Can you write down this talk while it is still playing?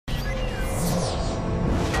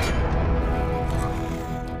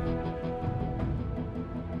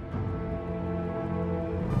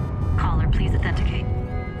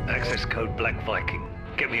Black Viking.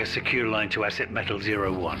 Get me a secure line to Asset Metal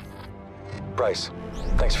 01. Bryce,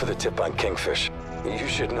 thanks for the tip on Kingfish. You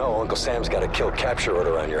should know Uncle Sam's got a kill capture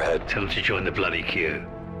order on your head. Tell him to join the bloody queue.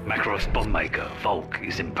 Makarov's bomb maker, Volk,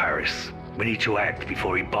 is in Paris. We need to act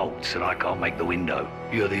before he bolts, and I can't make the window.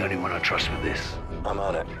 You're the only one I trust with this. I'm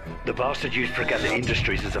on it. The bastard used Fregatta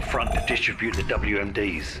Industries as a front to distribute the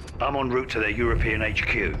WMDs. I'm en route to their European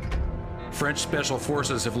HQ. French Special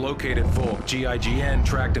Forces have located Volk. GIGN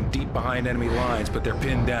tracked him deep behind enemy lines, but they're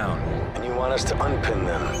pinned down. And you want us to unpin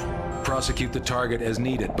them? Prosecute the target as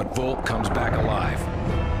needed, but Volk comes back alive.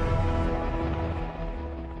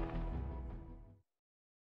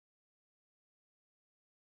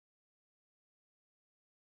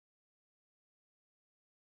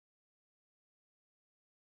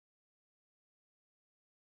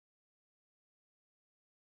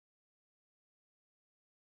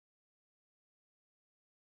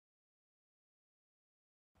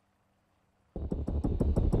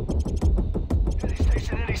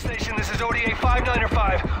 Station, this is ODA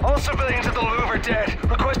 595. All civilians at the Louvre are dead.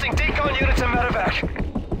 Requesting decon units and medevac.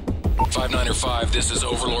 595, this is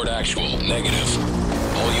Overlord Actual. Negative.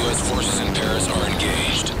 All U.S. forces in Paris are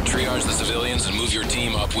engaged. Triage the civilians and move your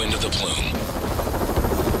team upwind of the plume.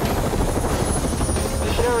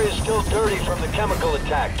 This area is still dirty from the chemical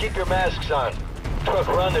attack. Keep your masks on. Truck,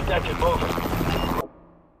 we're on the deck and moving.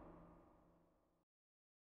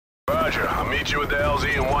 Roger, I'll meet you at the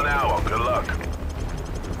LZ in 1 hour. Good luck.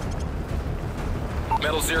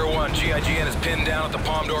 Metal 01, GIGN is pinned down at the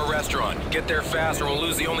Palm d'Or restaurant. Get there fast or we'll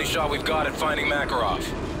lose the only shot we've got at finding Makarov.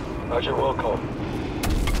 Roger, Wilco.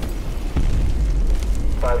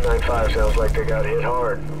 595 sounds like they got hit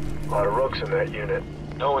hard. A lot of rooks in that unit.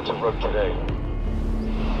 No one's a rook today.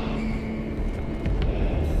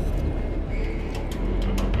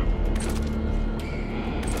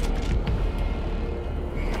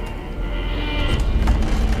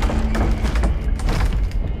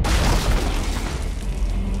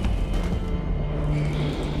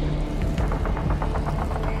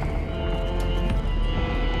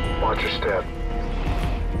 Watch your step.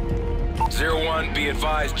 01, be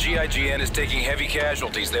advised, GIGN is taking heavy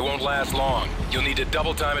casualties. They won't last long. You'll need to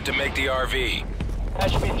double time it to make the RV.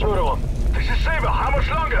 Patch me through to him. This is Saber. How much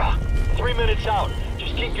longer? 3 minutes out.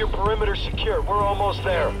 Just keep your perimeter secure. We're almost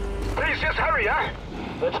there. Please, just hurry, huh?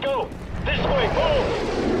 Let's go. This way, move!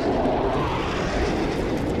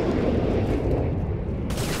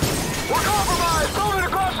 We're compromised! Moving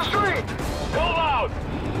across the street! Go loud!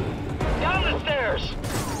 Down the stairs!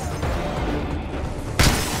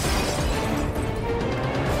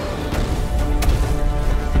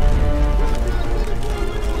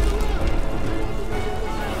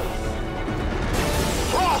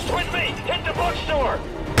 Frost, with me! Hit the bookstore!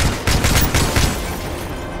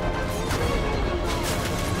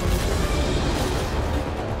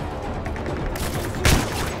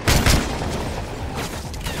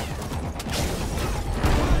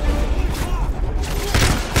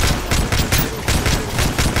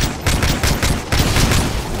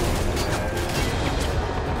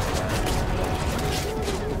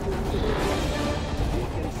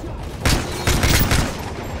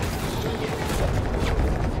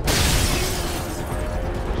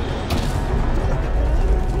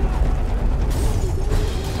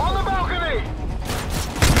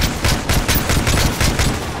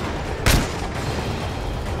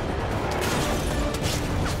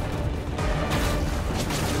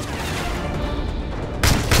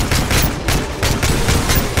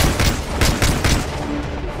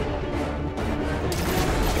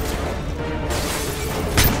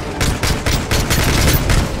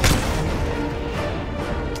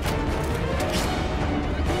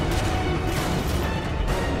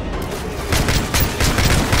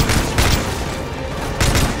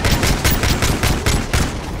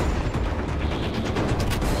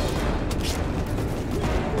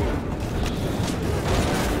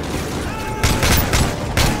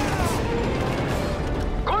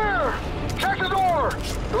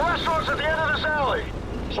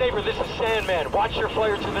 Saber, this is Sandman. Watch your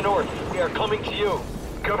flare to the north. We are coming to you.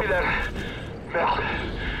 Copy that. Mel,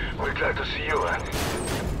 we're glad to see you, man.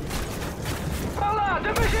 Hola,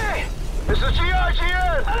 dépêchez! This is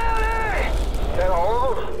GIGN! Allez, allez! That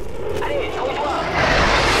all of them? Allez, hold up!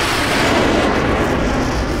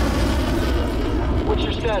 What's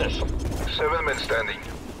your status? 7 men standing.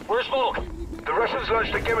 Where's Volk? The Russians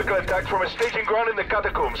launched a chemical attack from a staging ground in the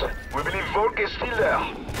catacombs. We believe Volk is still there.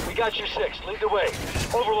 We got you 6. Lead the way.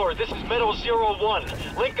 Overlord, this is Metal 01.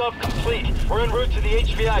 Link up complete. We're en route to the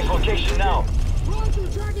HVI's location now. Roger,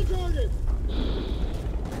 tracking target!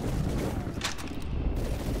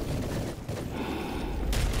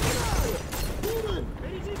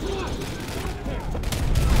 We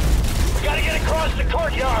gotta get across the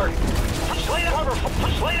courtyard! Push lane cover,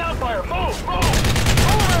 push lane out fire! Move! Move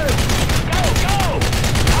it! Go!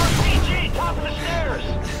 RPG, top of the stairs!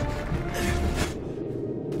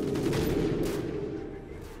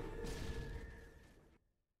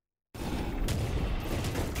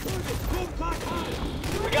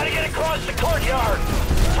 We gotta get across the courtyard!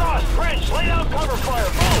 Frost, French, lay down cover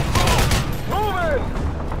fire! Move it!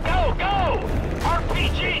 Go!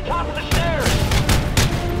 RPG, top of the stairs!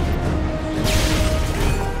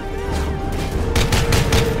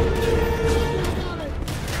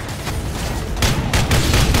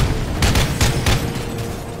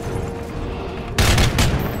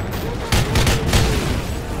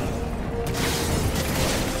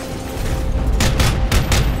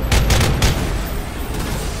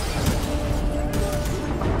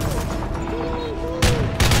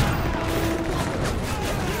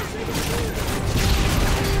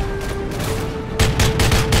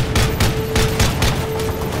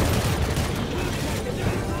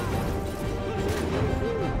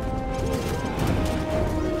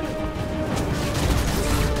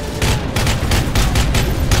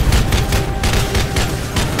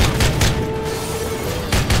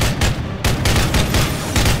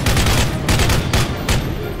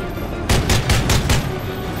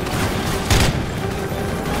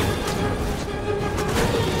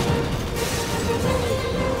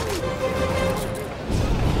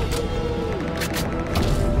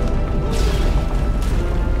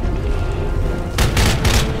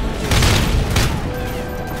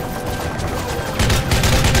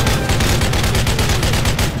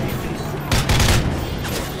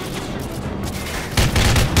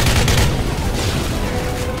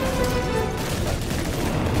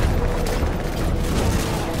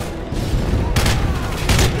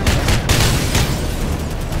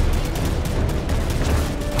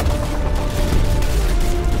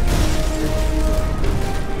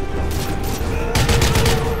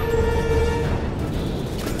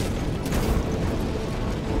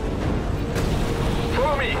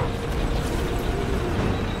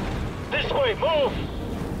 Move!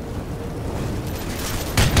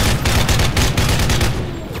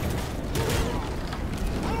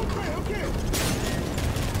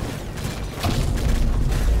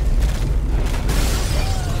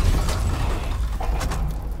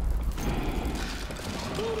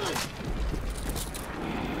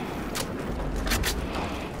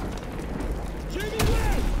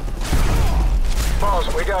 Boss,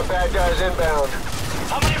 we got bad guys inbound.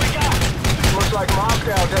 How many we got? Looks like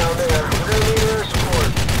Moscow down there. We're gonna need air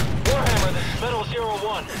support. Warhammer, this is Metal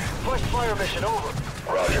 01. First fire mission over.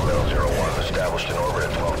 Roger, Metal 01. Established in orbit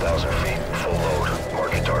at 12,000 feet. Full load.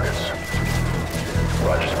 Mark your targets.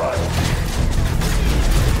 Roger, spot.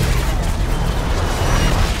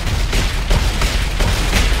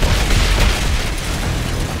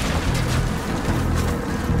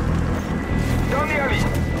 Down the alley.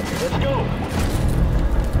 Let's go.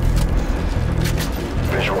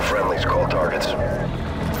 Visual friendlies, call targets.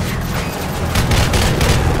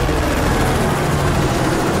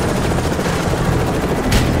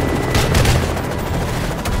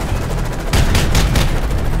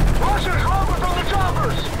 Russians, rover from the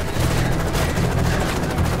choppers!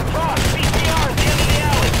 Frost, PCR at the end of the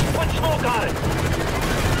alley. Put smoke on it.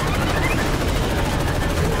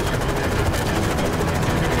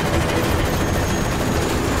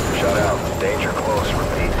 Shut out. Danger close.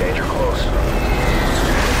 Repeat, danger close.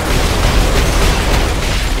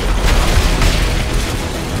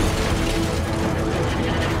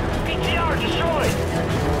 PCR destroyed.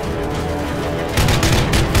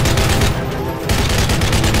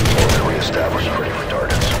 Orbit reestablished, ready for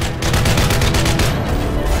targets.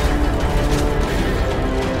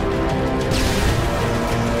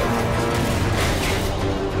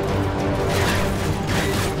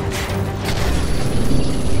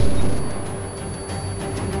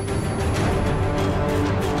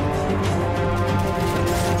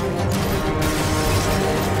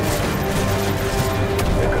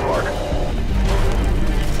 Good mark.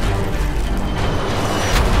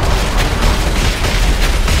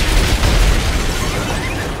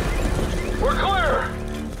 We're clear!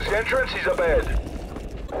 The entrance is ahead.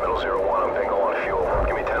 Metal 01, I'm bingo on fuel.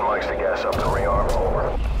 Give me 10 mics to gas up and rearm.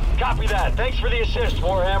 Over. Copy that. Thanks for the assist,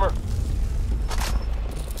 Warhammer.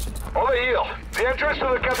 Over here. The entrance to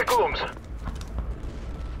the catacombs.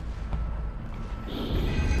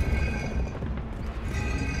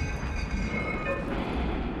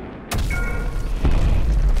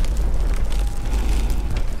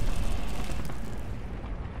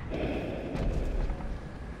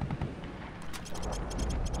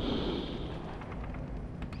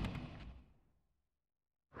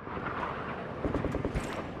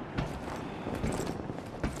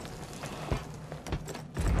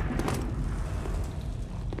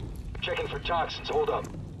 toxins. Hold up.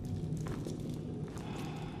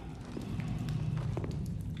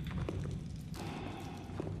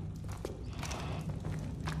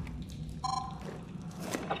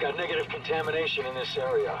 I've got negative contamination in this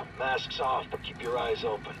area. Masks off, but keep your eyes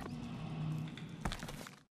open.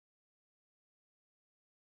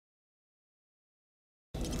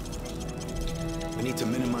 We need to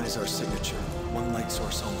minimize our signature. One light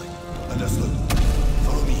source only. Understood.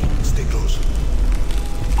 Follow me. Stay close.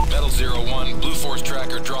 Metal 01, Blue Force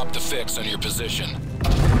tracker dropped the fix on your position. The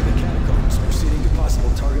catacombs. Proceeding to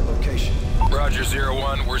possible target location. Roger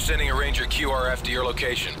 01, we're sending a Ranger QRF to your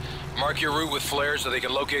location. Mark your route with flares so they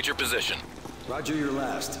can locate your position. Roger your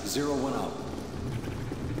last. 01 out.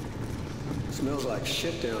 Smells like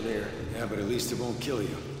shit down here. Yeah, but at least it won't kill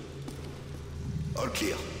you. All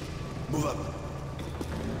clear. Move up.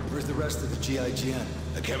 Where's the rest of the GIGN?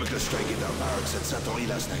 A chemical strike hit our barracks at Satori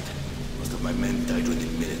last night. Most of my men died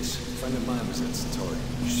within minutes. A friend of mine was at Satori.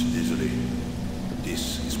 Désolé.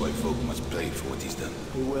 This is why Vogue must pay for what he's done.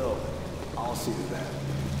 He will. I'll see to that.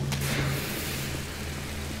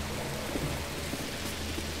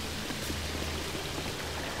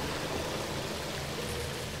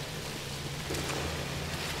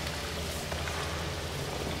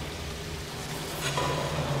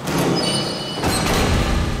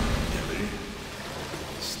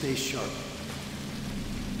 Stay sharp.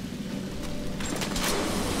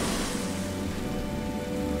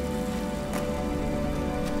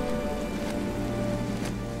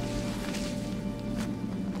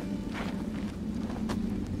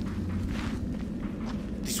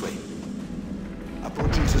 This way.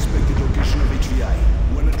 Approaching suspected location of HVI.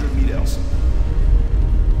 100 meters.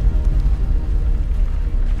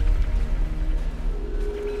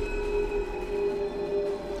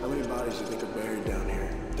 How many bodies do you think are buried down here?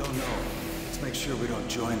 Don't know. Let's make sure we don't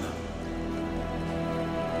join them.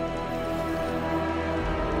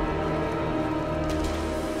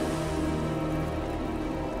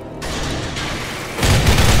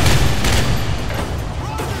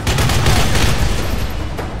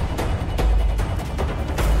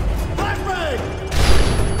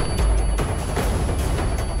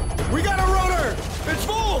 We got a runner! It's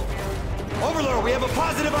full! Overlord, we have a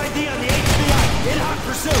positive ID on the HVI. In hot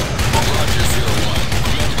pursuit. Roger 01,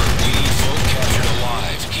 remember, we need Vogue captured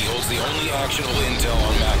alive. He holds the only actionable intel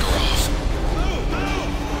on Makarov.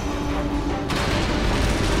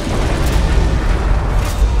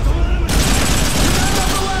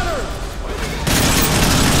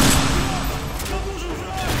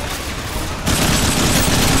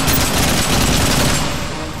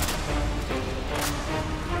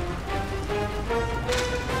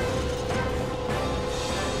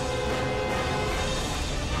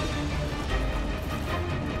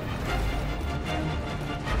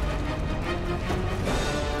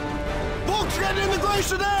 Folks, get in the Grey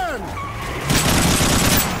Sedan!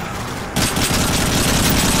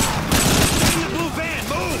 Get in the blue van,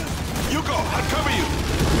 move! You go, I'll cover you!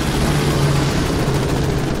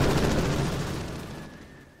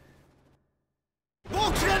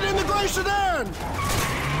 Folks, get in the Grey Sedan!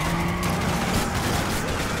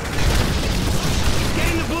 Get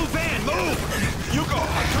in the blue van, move! You go,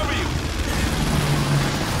 I'll cover you!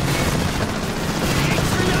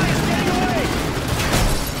 H39 is getting away!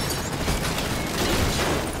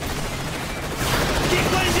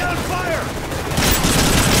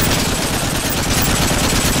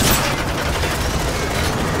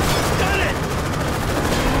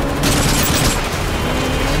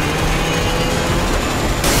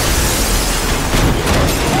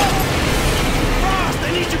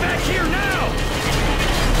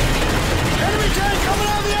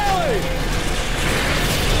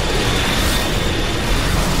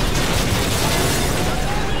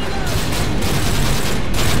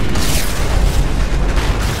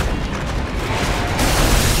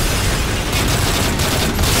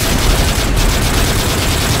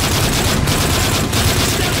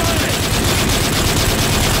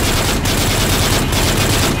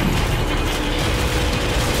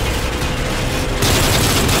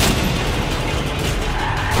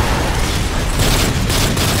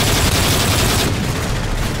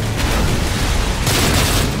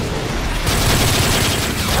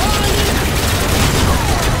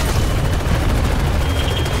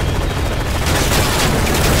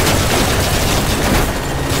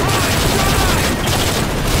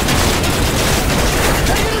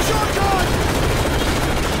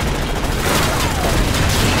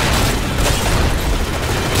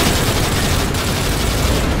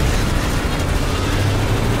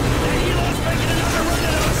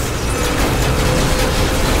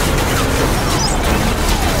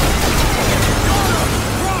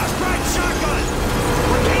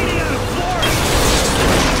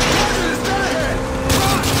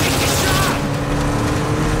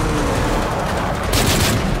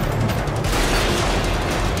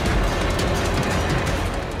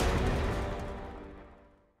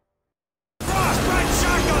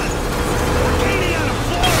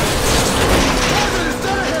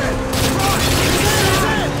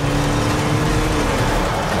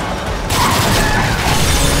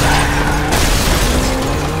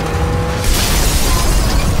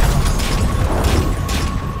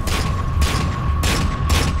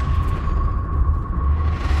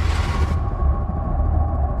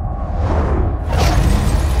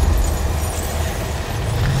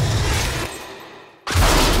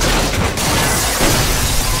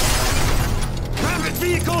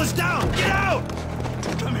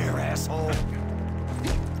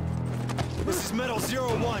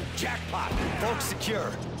 on, jackpot! Volk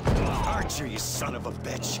secure. Archer, you son of a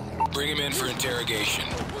bitch. Bring him in for interrogation.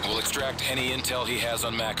 We'll extract any intel he has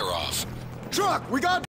on Makarov. Truck, we got...